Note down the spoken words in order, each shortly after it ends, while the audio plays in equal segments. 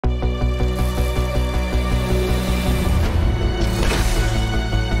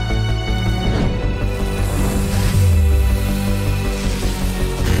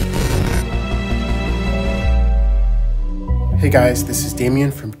guys, this is Damien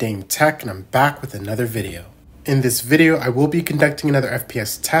from Dang Tech and I'm back with another video. In this video, I will be conducting another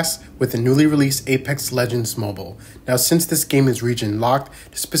FPS test with the newly released Apex Legends Mobile. Now, since this game is region locked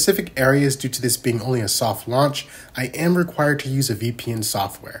to specific areas due to this being only a soft launch, I am required to use a VPN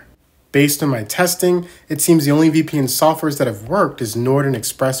software. Based on my testing, it seems the only VPN softwares that have worked is Nord and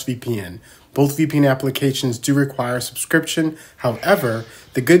Express VPN. Both VPN applications do require a subscription. However,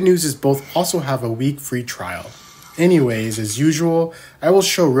 the good news is both also have a week free trial. Anyways, as usual, I will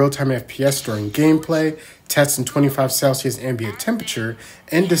show real-time FPS during gameplay, test in 25 Celsius ambient temperature,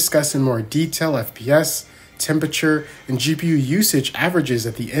 and discuss in more detail FPS, temperature, and GPU usage averages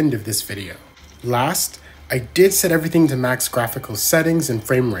at the end of this video. Last, I did set everything to max graphical settings and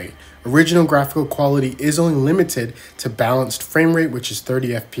frame rate. Original graphical quality is only limited to balanced frame rate, which is 30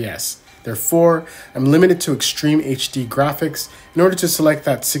 FPS. Therefore, I'm limited to extreme HD graphics in order to select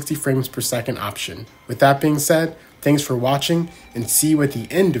that 60 frames per second option. With that being said, thanks for watching and see you at the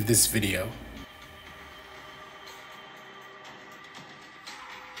end of this video.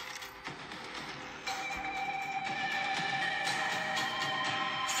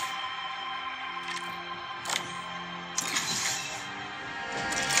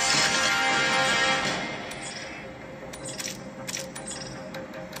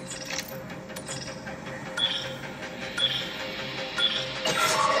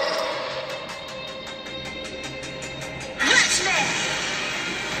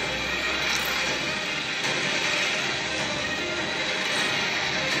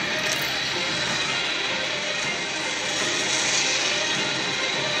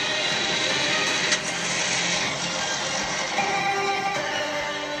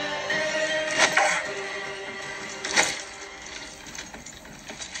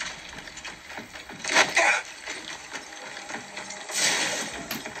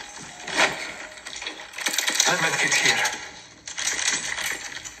 Medkit here.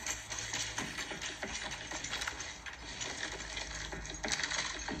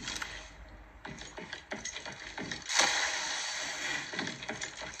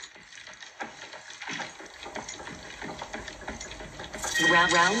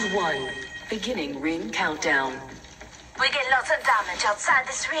 Round 1. Beginning ring countdown. We get lots of damage outside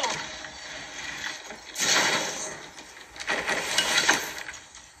this ring.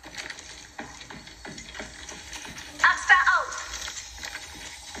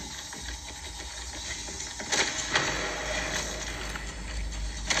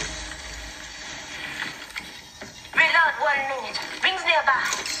 Reload 1 minute. Rings nearby.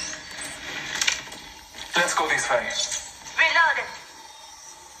 Let's go this way. Reloaded.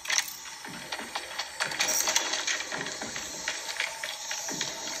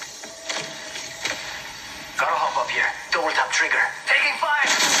 Gotta hop up here. Double tap trigger. Taking fire!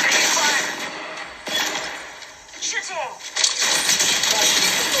 Taking fire! Shooting.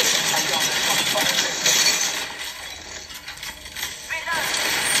 I got it. Reload.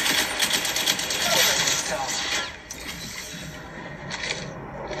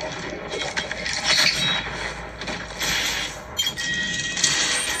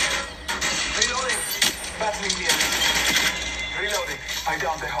 Reloading. Battling the enemy. Reloading. I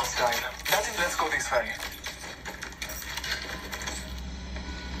downed the hostile. That's it. Let's go this way.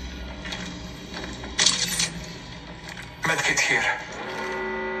 Medkit here.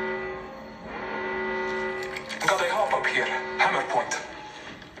 Got a hop up here. Hammer point.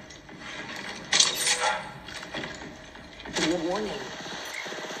 Warning.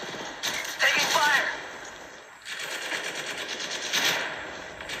 Taking fire!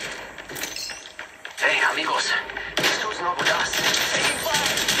 Hey, amigos. This dude's not with us. Taking fire!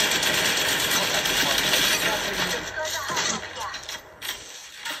 Goes a hop up here.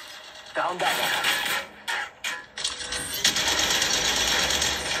 Down that one.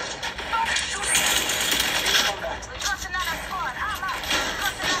 We got another squad. Arm up. We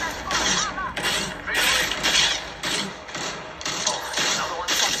got another squad. Arm up. Reloading. Oh, another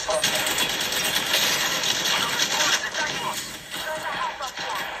one. Goes a hop up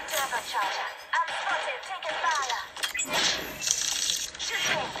here. Turbocharger. I'm spotted. Taking fire.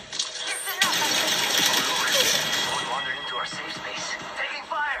 Shooting. Listen up. Someone wandered into our safe space. Taking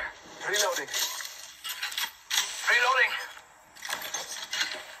fire! Reloading. Reloading.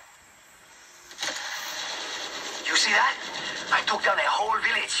 You see that? I took down a whole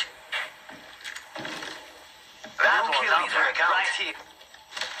village. That will kill me right here.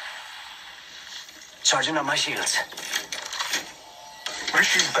 Charging on my shields.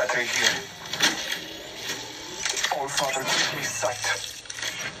 Receive battery here. All Father, give me sight.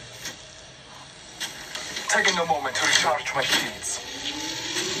 Taking a moment to recharge my shields.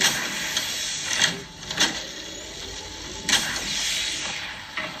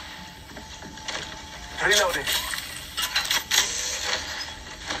 Reloading.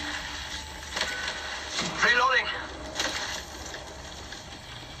 Reloading.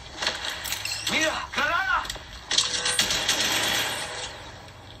 Mira, granada!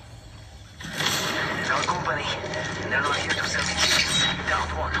 Our company. They're not here to sell me tickets. Down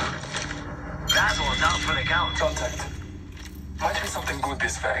one. That one's out for the count. Contact. Might be something good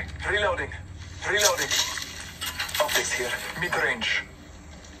this way. Reloading. Reloading. Optics here. Mid-range.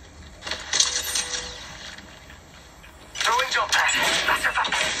 Throwing jump pad. That's a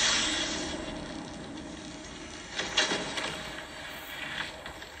fact.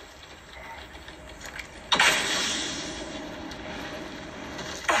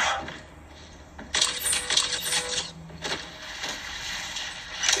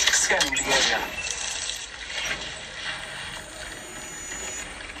 Scanning the area.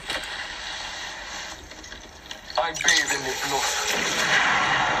 I bathe in the blood.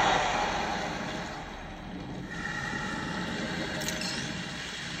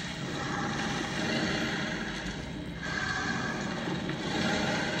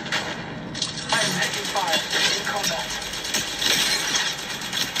 I'm taking fire in combat.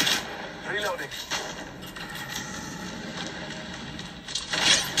 Reloading.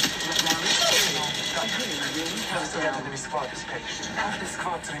 Just the enemy squad is paged. Half the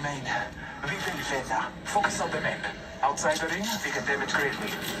squads remain. We will win. Focus on the map. Outside the ring, we can damage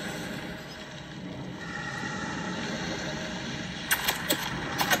greatly.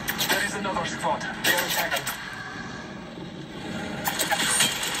 There is another squad. They are attacking.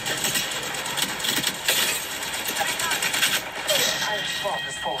 The entire squad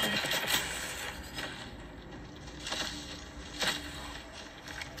has fallen.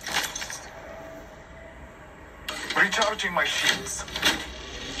 Recharging my shields.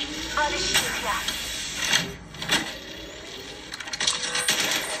 Body shield here.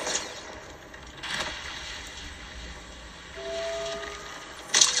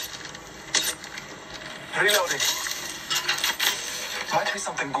 Reloading. Might be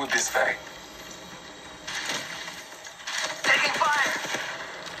something good this way. Taking fire.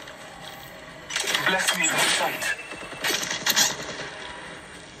 Bless me with sight.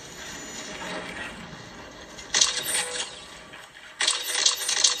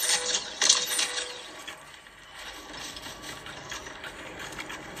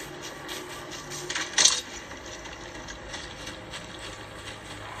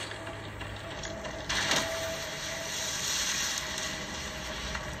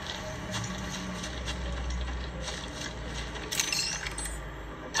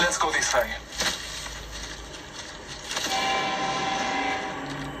 Let's go this way.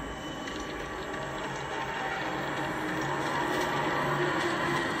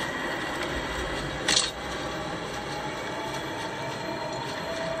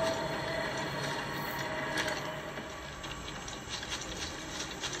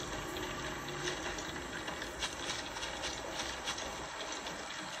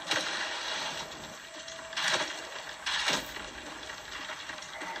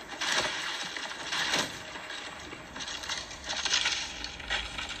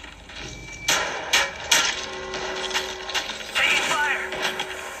 Taking fire.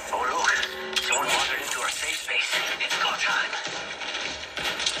 Oh, look. Someone wandered into our safe space. It's go time.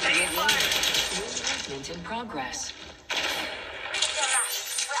 Taking fire. Movement in progress.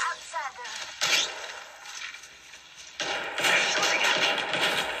 We're outside the They're shooting at me.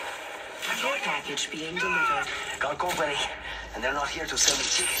 Care package being delivered. Got company. And they're not here to sell me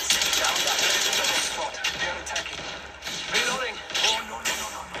chickens. Down that. There's another squad. They are attacking. Reloading. Oh, no.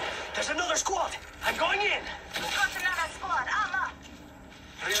 There's another squad. I'm going in. We got another squad. I'm up.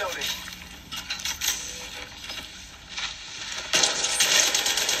 Reloading.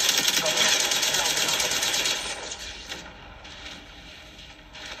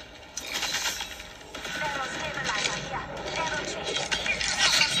 Barrel stabilizer here. Barrel change.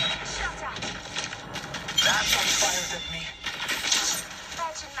 Shut up. That one fired at me.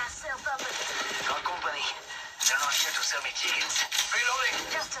 Patching myself up. Got company. And they're not here to sell me chickens. Reloading.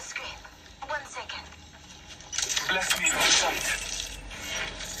 Just a scrape. 1 second. Bless me with sight.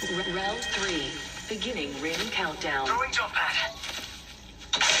 Round 3. Beginning ring countdown. Throwing jump pad.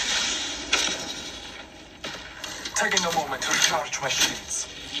 Taking a moment to recharge my shields.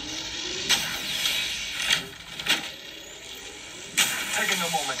 Taking a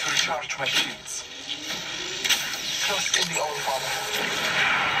moment to recharge my shields. Trust in the All-Father.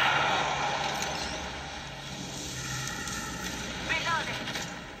 Reloading.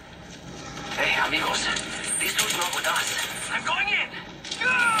 Hey, amigos. This dude's not with us. I'm going in.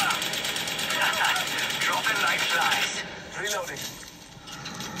 Dropping like flies. Reloading.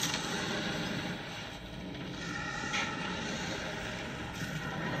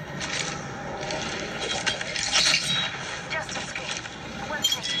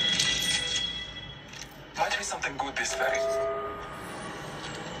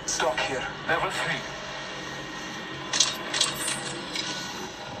 Stock here. Level 3.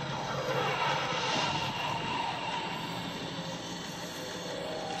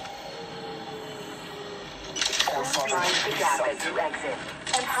 All father, Mind the gap as sight. you exit,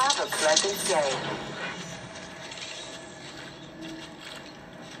 and have a pleasant day.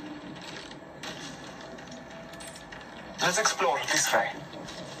 Let's explore this way.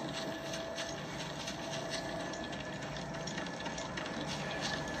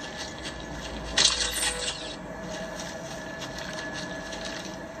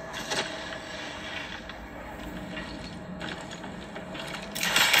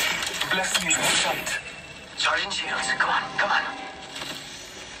 Bless me with sight. Sergeant Shields, come on, come on.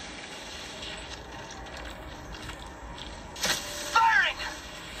 Firing!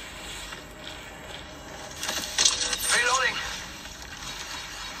 Reloading.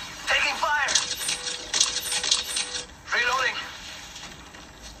 Taking fire. Reloading.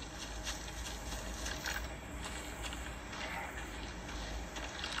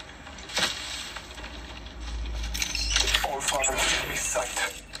 All father, give me sight.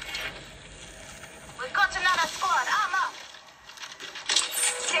 We've got another squad. Arm up.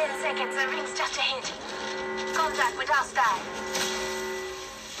 10 seconds. The ring's just ahead. Contact with hostile.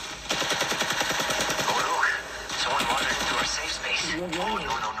 Oh, look. Someone wandered into our safe space. Oh, no.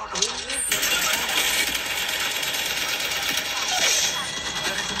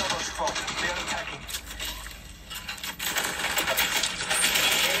 There is another squad. They are attacking.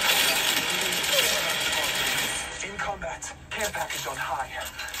 In combat. Care package on high.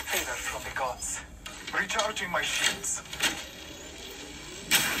 Favor from the gods. Recharging my shields.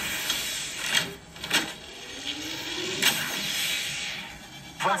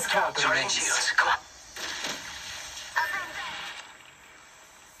 One squad Sergeant remains. Shields, come on.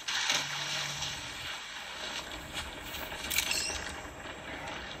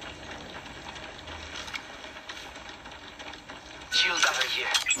 Shield battery here.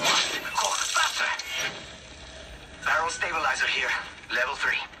 Go, faster! Barrel stabilizer here. Level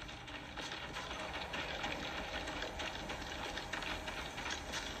 3.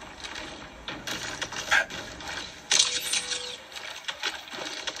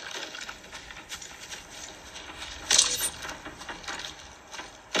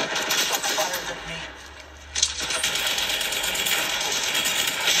 Fired at me.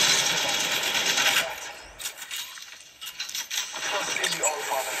 Trust in the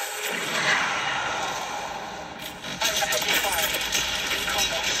All-Father. I'm taking fire. In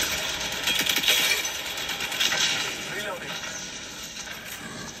combat. Reloading.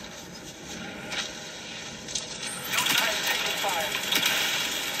 I'm taking fire.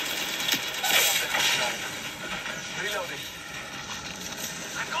 I'm on the hotline. Reloading.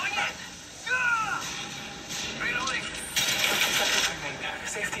 I'm going in! Reloading. 30 seconds remain.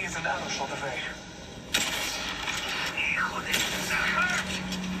 Safety is an arrow shot away. Joder, that hurt!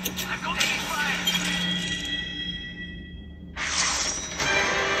 I'm going to fire!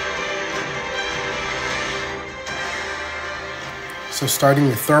 So starting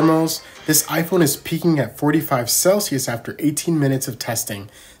with thermals, this iPhone is peaking at 45 Celsius after 18 minutes of testing.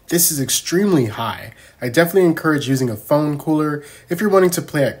 This is extremely high. I definitely encourage using a phone cooler if you're wanting to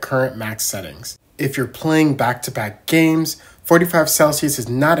play at current max settings. If you're playing back-to-back games, 45 Celsius is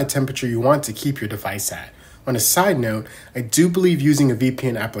not a temperature you want to keep your device at. On a side note, I do believe using a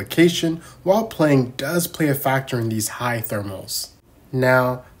VPN application while playing does play a factor in these high thermals.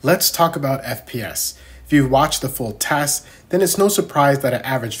 Now, let's talk about FPS. If you've watched the full test, then it's no surprise that it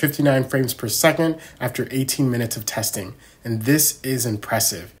averaged 59 frames per second after 18 minutes of testing, and this is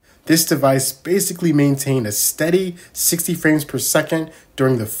impressive. This device basically maintained a steady 60 frames per second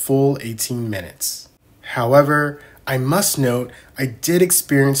during the full 18 minutes. However, I must note I did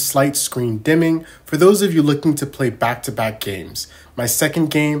experience slight screen dimming for those of you looking to play back-to-back games. My second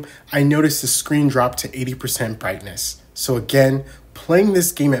game, I noticed the screen dropped to 80% brightness. So again, playing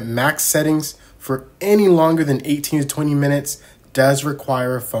this game at max settings for any longer than 18 to 20 minutes does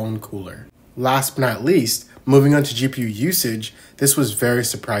require a phone cooler. Last but not least, moving on to GPU usage, this was very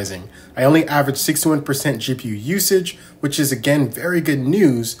surprising. I only averaged 61% GPU usage, which is again very good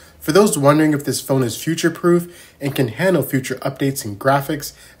news for those wondering if this phone is future-proof and can handle future updates in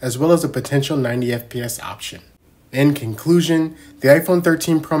graphics, as well as a potential 90 FPS option. In conclusion, the iPhone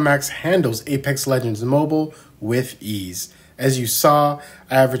 13 Pro Max handles Apex Legends Mobile with ease. As you saw,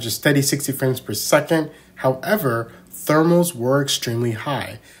 I averaged a steady 60 frames per second. However, thermals were extremely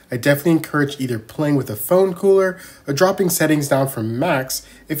high. I definitely encourage either playing with a phone cooler or dropping settings down from max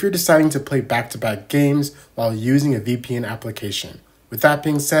if you're deciding to play back-to-back games while using a VPN application. With that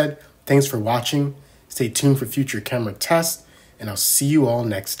being said, thanks for watching. Stay tuned for future camera tests, and I'll see you all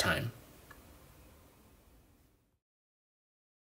next time.